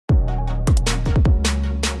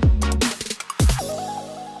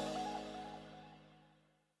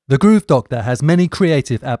The Groove Doctor has many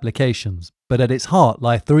creative applications, but at its heart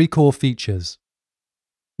lie three core features.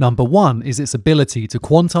 Number one is its ability to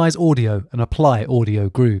quantize audio and apply audio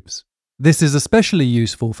grooves. This is especially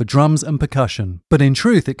useful for drums and percussion, but in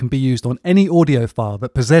truth it can be used on any audio file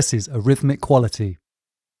that possesses a rhythmic quality.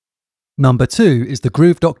 Number two is the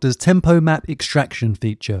Groove Doctor's Tempo Map Extraction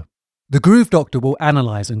feature. The Groove Doctor will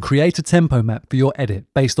analyze and create a tempo map for your edit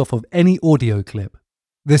based off of any audio clip.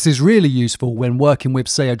 This is really useful when working with,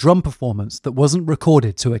 say, a drum performance that wasn't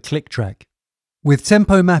recorded to a click track. With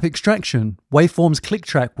Tempo Map Extraction, Waveform's click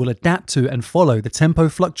track will adapt to and follow the tempo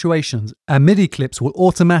fluctuations, and MIDI clips will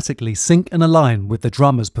automatically sync and align with the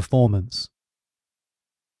drummer's performance.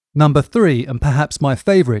 Number three, and perhaps my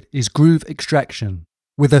favorite, is Groove Extraction.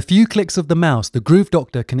 With a few clicks of the mouse, the Groove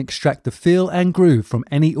Doctor can extract the feel and groove from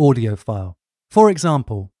any audio file. For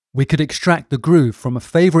example, we could extract the groove from a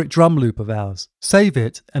favorite drum loop of ours, save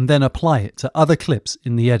it, and then apply it to other clips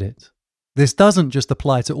in the edit. This doesn't just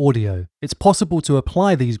apply to audio, it's possible to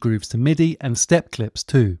apply these grooves to MIDI and step clips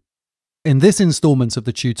too. In this installment of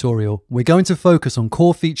the tutorial, we're going to focus on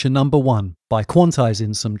core feature number one by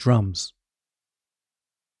quantizing some drums.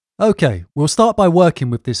 Okay, we'll start by working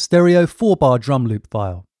with this stereo 4-bar drum loop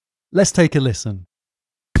file. Let's take a listen.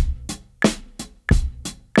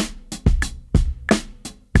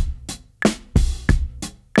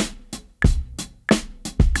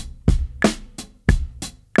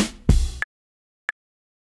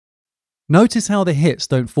 Notice how the hits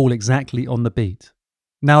don't fall exactly on the beat.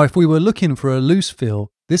 Now, if we were looking for a loose feel,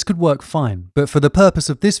 this could work fine, but for the purpose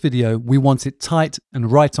of this video, we want it tight and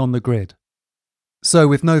right on the grid. So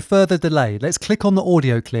with no further delay, let's click on the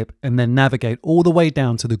audio clip and then navigate all the way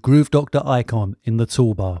down to the Groove Doctor icon in the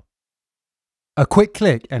toolbar. A quick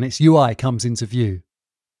click and its UI comes into view.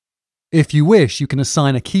 If you wish, you can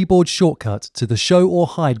assign a keyboard shortcut to the Show or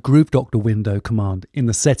Hide Groove Doctor window command in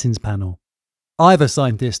the Settings panel. I've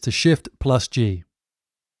assigned this to Shift+G.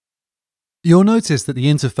 You'll notice that the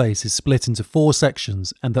interface is split into 4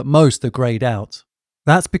 sections and that most are grayed out.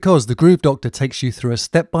 That's because the Groove Doctor takes you through a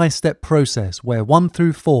step-by-step process where 1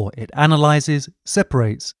 through 4 it analyzes,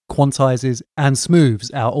 separates, quantizes, and smooths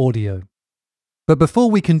our audio. But before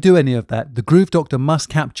we can do any of that, the Groove Doctor must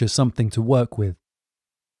capture something to work with.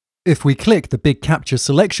 If we click the big Capture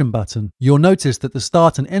Selection button, you'll notice that the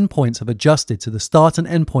start and end points have adjusted to the start and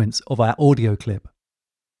end points of our audio clip.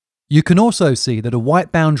 You can also see that a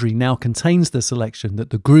white boundary now contains the selection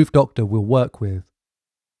that the Groove Doctor will work with.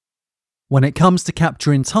 When it comes to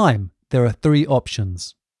capturing time, there are 3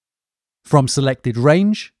 options: from selected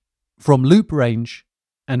range, from loop range,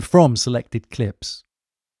 and from selected clips.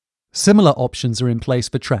 Similar options are in place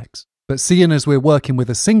for tracks, but seeing as we're working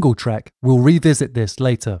with a single track, we'll revisit this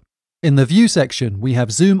later. In the View section, we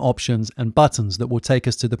have zoom options and buttons that will take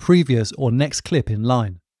us to the previous or next clip in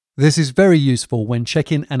line. This is very useful when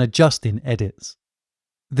checking and adjusting edits.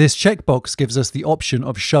 This checkbox gives us the option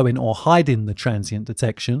of showing or hiding the transient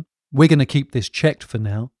detection. We're going to keep this checked for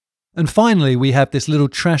now. And finally, we have this little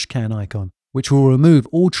trash can icon, which will remove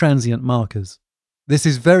all transient markers. This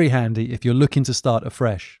is very handy if you're looking to start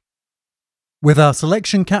afresh. With our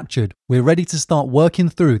selection captured, we're ready to start working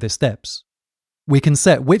through the steps. We can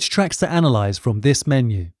set which tracks to analyze from this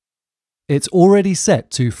menu. It's already set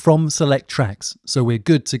to From Select Tracks, so we're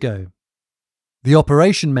good to go. The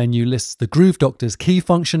Operation menu lists the Groove Doctor's key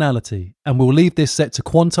functionality, and we'll leave this set to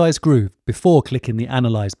Quantize Groove before clicking the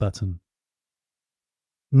Analyze button.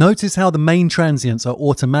 Notice how the main transients are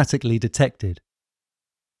automatically detected.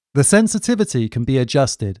 The sensitivity can be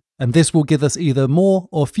adjusted, and this will give us either more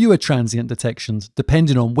or fewer transient detections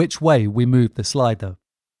depending on which way we move the slider.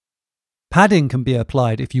 Padding can be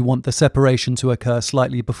applied if you want the separation to occur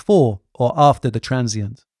slightly before or after the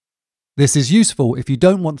transient. This is useful if you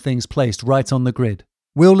don't want things placed right on the grid.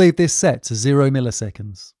 We'll leave this set to 0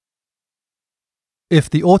 milliseconds. If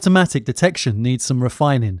the automatic detection needs some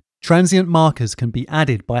refining, transient markers can be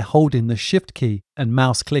added by holding the Shift key and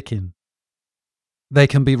mouse clicking. They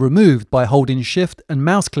can be removed by holding Shift and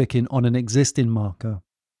mouse clicking on an existing marker.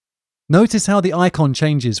 Notice how the icon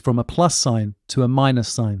changes from a plus sign to a minus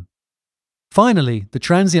sign. Finally, the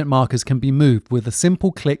transient markers can be moved with a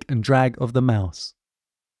simple click and drag of the mouse.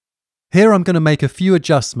 Here I'm going to make a few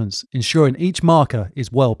adjustments, ensuring each marker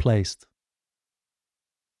is well placed.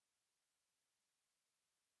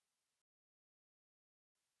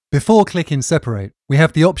 Before clicking Separate, we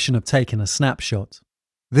have the option of taking a snapshot.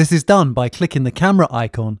 This is done by clicking the camera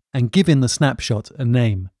icon and giving the snapshot a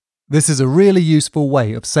name. This is a really useful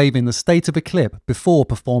way of saving the state of a clip before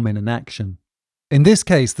performing an action. In this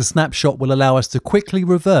case, the snapshot will allow us to quickly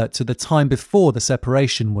revert to the time before the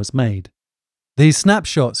separation was made. These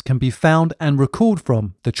snapshots can be found and recalled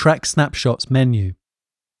from the Track Snapshots menu.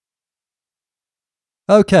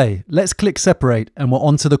 Okay, let's click Separate and we're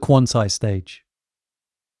on to the Quantize stage.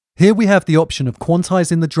 Here we have the option of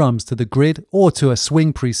quantizing the drums to the grid or to a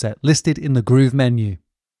swing preset listed in the Groove menu.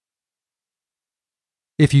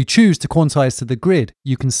 If you choose to quantize to the grid,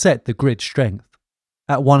 you can set the grid strength.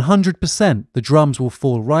 At 100%, the drums will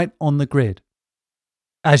fall right on the grid.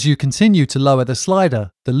 As you continue to lower the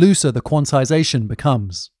slider, the looser the quantization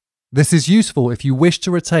becomes. This is useful if you wish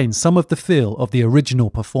to retain some of the feel of the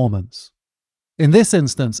original performance. In this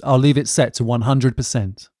instance, I'll leave it set to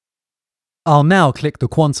 100%. I'll now click the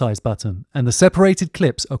Quantize button, and the separated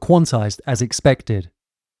clips are quantized as expected.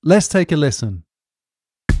 Let's take a listen.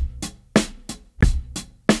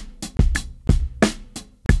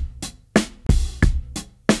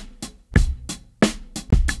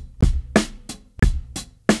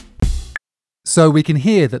 So we can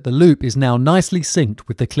hear that the loop is now nicely synced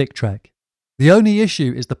with the click track. The only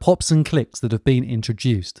issue is the pops and clicks that have been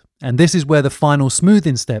introduced, and this is where the final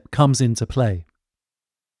smoothing step comes into play.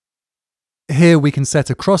 Here we can set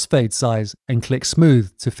a crossfade size and click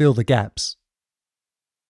smooth to fill the gaps.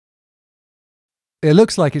 It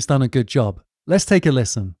looks like it's done a good job. Let's take a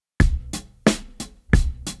listen.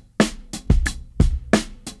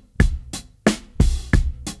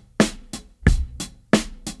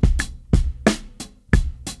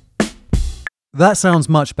 That sounds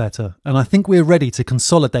much better, and I think we're ready to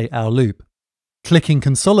consolidate our loop. Clicking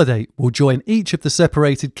Consolidate will join each of the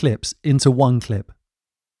separated clips into one clip.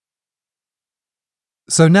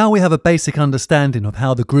 So now we have a basic understanding of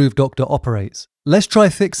how the Groove Doctor operates. Let's try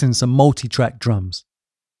fixing some multi-track drums.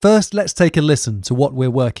 First, let's take a listen to what we're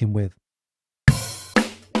working with.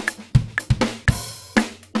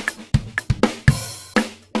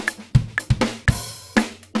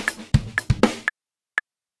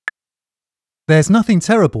 There's nothing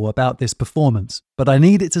terrible about this performance, but I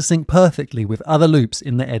need it to sync perfectly with other loops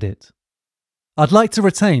in the edit. I'd like to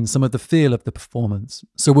retain some of the feel of the performance,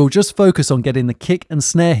 so we'll just focus on getting the kick and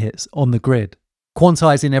snare hits on the grid.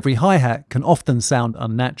 Quantizing every hi-hat can often sound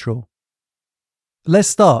unnatural. Let's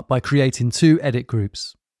start by creating two edit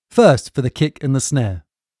groups. First, for the kick and the snare.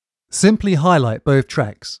 Simply highlight both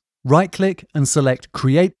tracks, right-click and select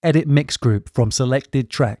Create Edit Mix Group from selected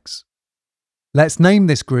tracks. Let's name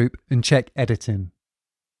this group and check editing.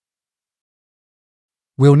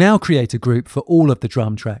 We'll now create a group for all of the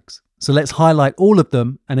drum tracks, so let's highlight all of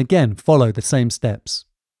them and again follow the same steps.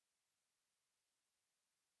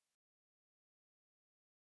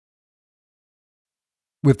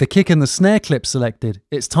 With the kick and the snare clip selected,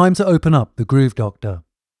 it's time to open up the Groove Doctor.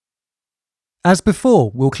 As before,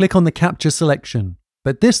 we'll click on the Capture selection,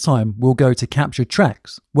 but this time we'll go to Capture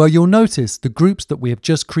Tracks, where you'll notice the groups that we have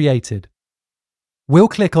just created. We'll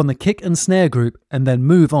click on the kick and snare group and then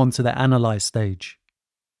move on to the Analyze stage.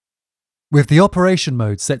 With the operation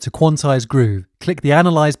mode set to Quantize Groove, click the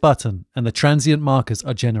Analyze button and the Transient Markers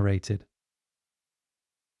are generated.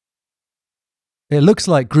 It looks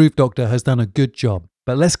like Groove Doctor has done a good job,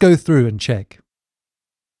 but let's go through and check.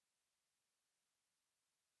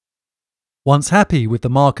 Once happy with the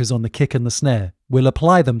markers on the kick and the snare, we'll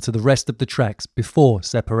apply them to the rest of the tracks before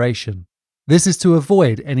separation. This is to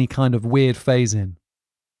avoid any kind of weird phase-in.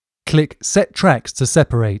 Click Set Tracks to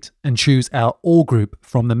separate and choose our All group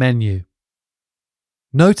from the menu.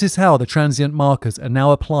 Notice how the transient markers are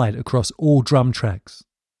now applied across all drum tracks.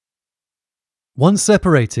 Once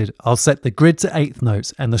separated, I'll set the grid to 1/8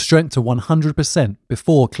 notes and the strength to 100%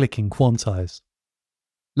 before clicking Quantize.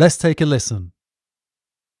 Let's take a listen.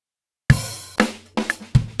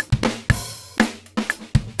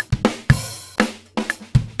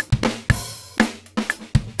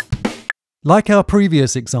 Like our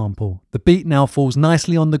previous example, the beat now falls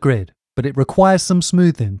nicely on the grid, but it requires some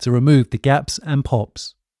smoothing to remove the gaps and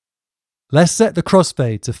pops. Let's set the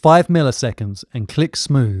crossfade to 5 milliseconds and click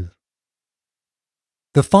Smooth.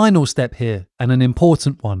 The final step here, and an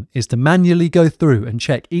important one, is to manually go through and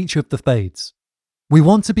check each of the fades. We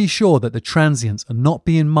want to be sure that the transients are not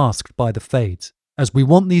being masked by the fades, as we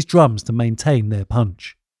want these drums to maintain their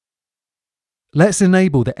punch. Let's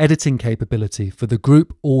enable the editing capability for the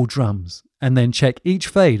group All Drums, and then check each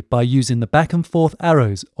fade by using the back and forth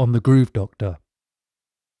arrows on the Groove Doctor.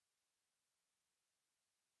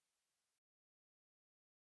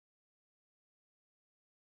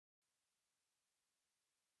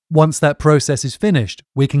 Once that process is finished,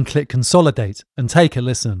 we can click Consolidate and take a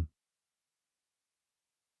listen.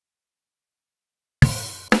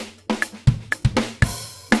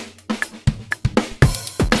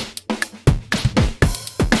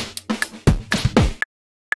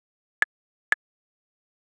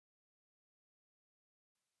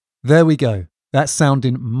 There we go. That's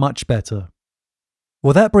sounding much better.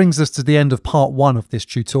 Well, that brings us to the end of part 1 of this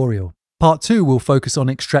tutorial. Part 2 will focus on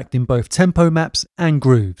extracting both tempo maps and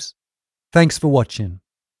grooves. Thanks for watching.